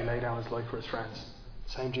this, that He laid down His life for His friends.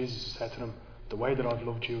 The same Jesus who said to them, the way that I've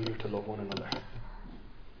loved you, you're to love one another.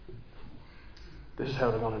 This is how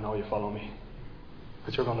they're going to know you follow me.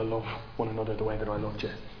 Because you're going to love one another the way that I loved you.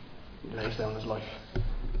 He lays down His life.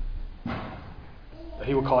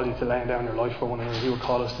 He will call you to laying down your life for one another. He will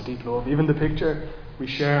call us to deep love. Even the picture we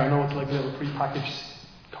share, I know it's like little pre-packaged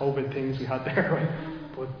COVID things we had there, right?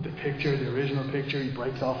 But the picture, the original picture, He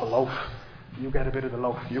breaks off a loaf. You get a bit of the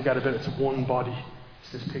loaf. You get a bit. It's one body.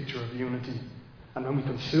 It's this picture of unity. And when we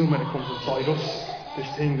consume it, it comes inside us.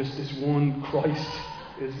 This thing, this one Christ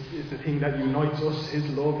is the thing that unites us. His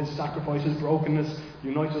love, His sacrifice, His brokenness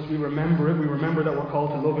unites us. We remember it. We remember that we're called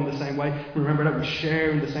to love in the same way. We remember that we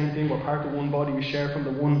share in the same thing. We're part of one body. We share from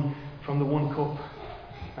the one cup.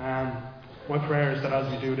 My prayer is that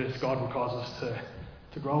as we do this, God will cause us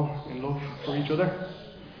to grow in love for each other.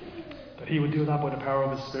 That He would do that by the power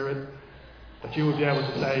of His Spirit. That you would be able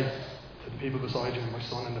to say to the people beside you, my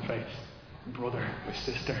son in the faith, my brother, my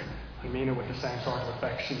sister, I mean it with the same sort of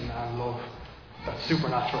affection and love. That's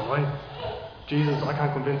supernatural, right? Jesus, I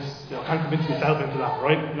can't convince myself into that,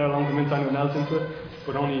 right? Let alone convince anyone else into it.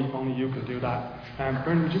 But only you can do that.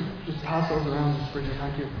 Bernard, would you just pass those around, Bridget?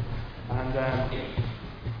 Thank you. And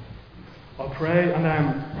I'll pray. And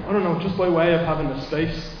I don't know, just by way of having the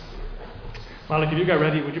space. Malik, if you get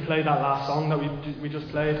ready, would you play that last song that we just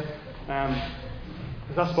played?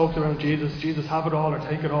 Because that spoke around Jesus. Jesus, have it all or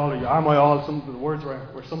take it all, or you are my all. Some of the words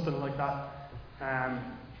were something like that.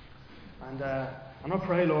 And I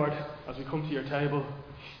pray, Lord, as we come to your table,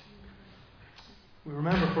 we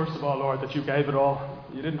remember first of all, Lord, that you gave it all.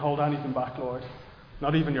 You didn't hold anything back, Lord.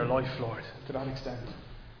 Not even your life, Lord, to that extent.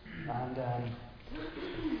 And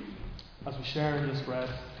as we share in this bread,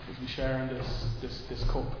 as we share in this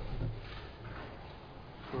cup,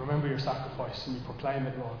 we remember your sacrifice and we proclaim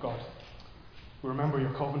it, Lord God. We remember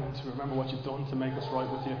your covenant. We remember what you've done to make us right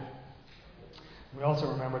with you. We also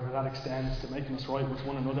remember that extends to making us right with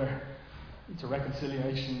one another, to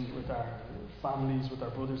reconciliation with our families, with our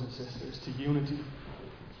brothers and sisters, to unity.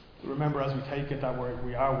 We remember as we take it that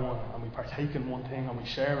we are one and we partake in one thing and we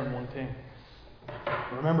share in one thing.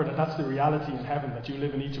 We remember that that's the reality in heaven, that you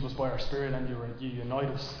live in each of us by our Spirit and you unite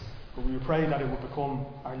us. But we pray that it will become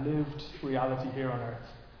our lived reality here on earth.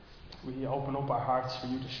 We open up our hearts for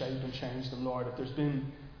you to shape and change them, Lord. If there's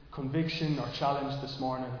been conviction or challenge this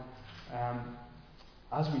morning,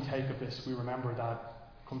 as we take of this, we remember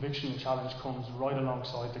that conviction and challenge comes right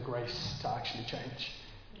alongside the grace to actually change.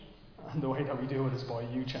 And the way that we do it is by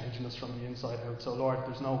you changing us from the inside out. So, Lord,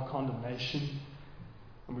 there's no condemnation,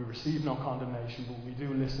 and we receive no condemnation, but we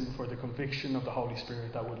do listen for the conviction of the Holy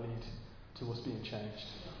Spirit that would lead to us being changed.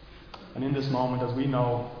 And in this moment, as we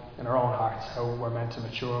know in our own hearts how we're meant to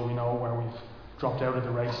mature, we know where we've dropped out of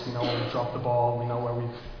the race, we know where we've dropped the ball, we know where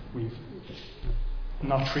we've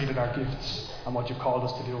not treated our gifts and what you've called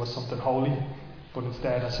us to do as something holy, but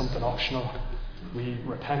instead as something optional. We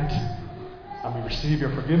repent and we receive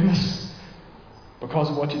your forgiveness because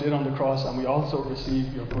of what you did on the cross, and we also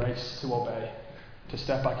receive your grace to obey, to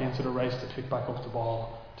step back into the race, to pick back up the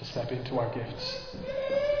ball, to step into our gifts.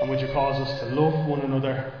 And would you cause us to love one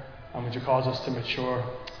another, and would you cause us to mature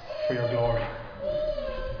for your glory.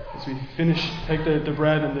 As we finish, take the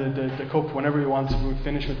bread and the cup whenever you want. We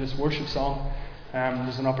finish with this worship song.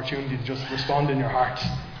 There's an opportunity to just respond in your heart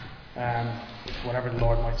to whatever the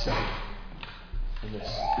Lord might say in this.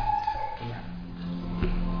 Amen.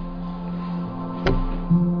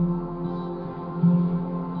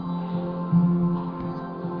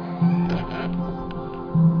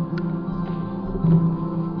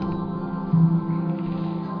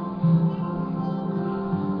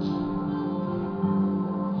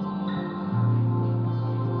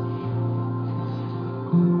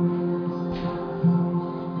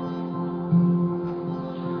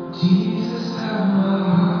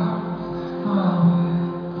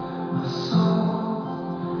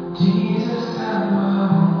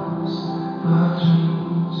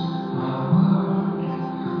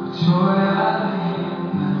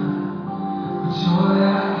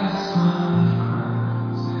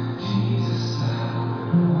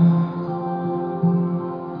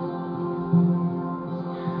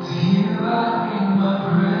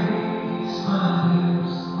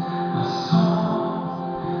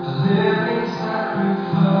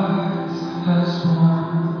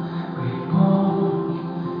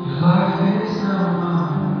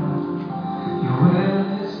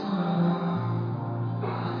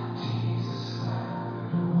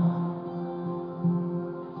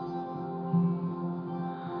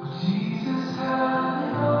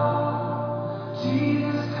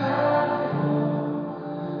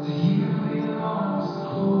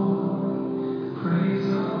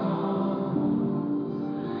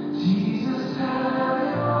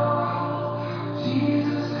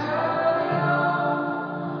 Jesus, have it all.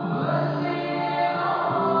 Blessing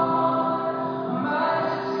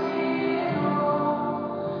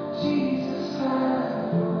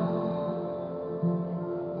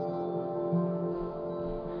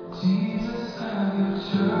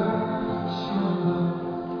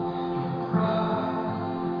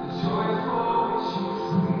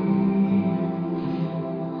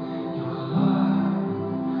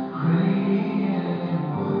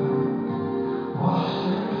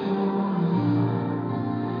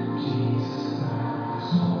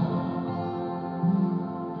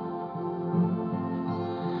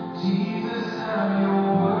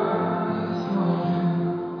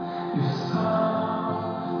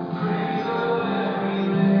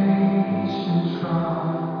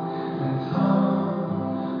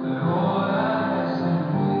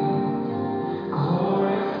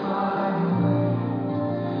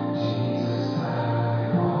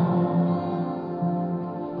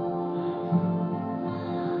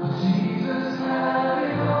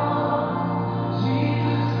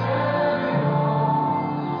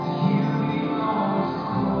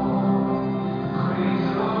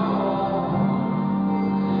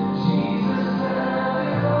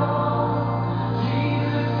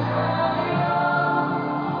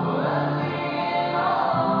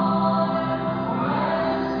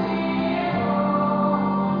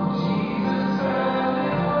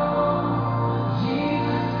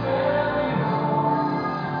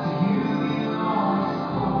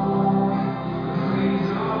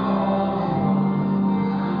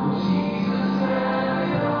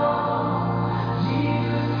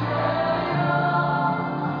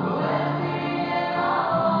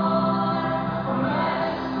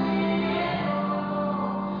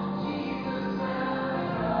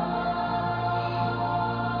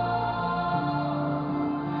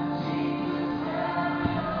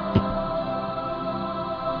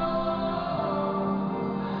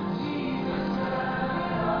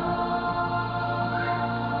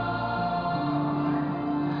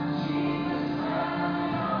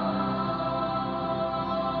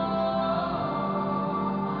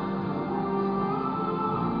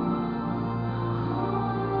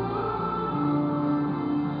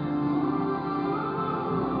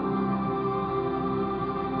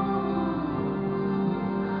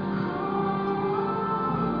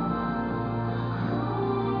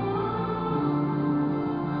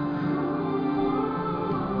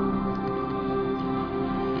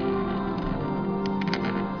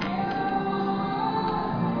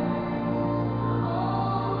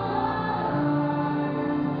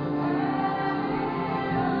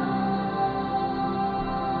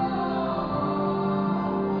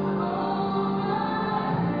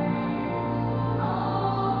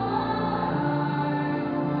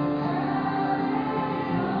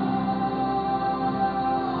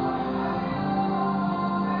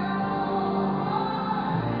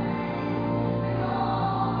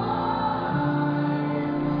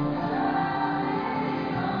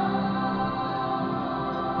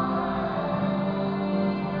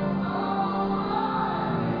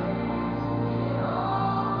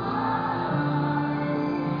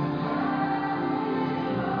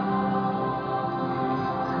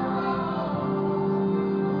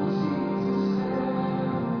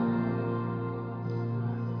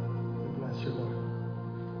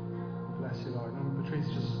you, Lord. And Patrice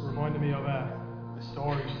just reminded me of a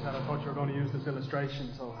story she said. I thought you were going to use this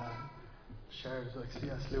illustration, so shared, like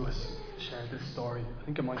C.S. Lewis shared this story. I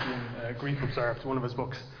think it might be in Grief Observed, one of his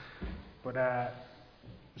books. But it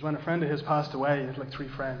was when a friend of his passed away. He had like 3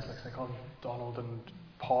 friends, like they called him Donald and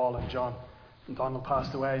Paul and John. And Donald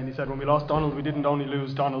passed away, and he said, when we lost Donald, we didn't only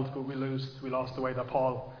lose Donald, but we lost the way that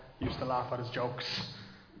Paul used to laugh at his jokes,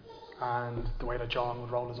 and the way that John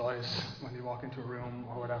would roll his eyes when he'd walk into a room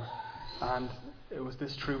or whatever. And it was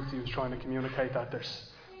this truth he was trying to communicate, that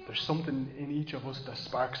there's something in each of us that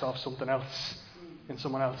sparks off something else in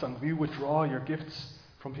someone else. And if you withdraw your gifts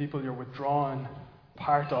from people, you're withdrawing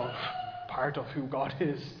part of who God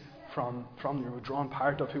is from you. You're withdrawing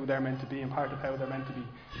part of who they're meant to be and part of how they're meant to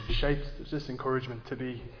be shaped. There's this encouragement to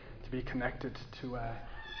be connected to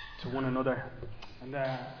one another. And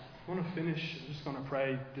I want to finish. I'm just going to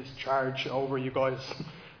pray this charge over you guys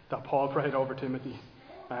that Paul prayed over Timothy.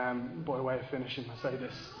 By way of finishing, I say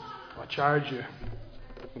this: I charge you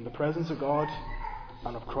in the presence of God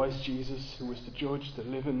and of Christ Jesus, who is to judge the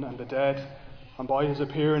living and the dead, and by his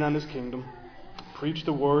appearing and his kingdom, preach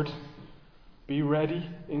the word, be ready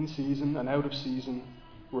in season and out of season,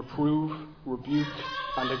 reprove, rebuke,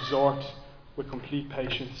 and exhort with complete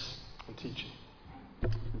patience and teaching.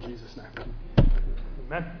 In Jesus' name.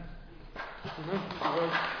 Amen. Amen.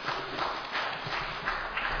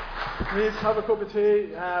 Please have a cup of tea,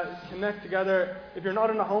 connect together. If you're not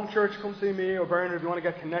in a home church, come see me or Bernard if you want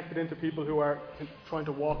to get connected into people who are trying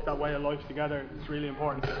to walk that way of life together. It's really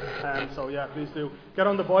important. So yeah, please do. Get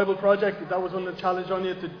on the Bible Project. If that was one of the challenge on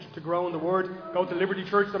you to grow in the Word, go to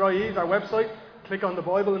libertychurch.ie, is our website. Click on the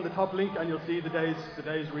Bible in the top link and you'll see the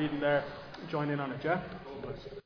day's reading there. Join in on it, yeah?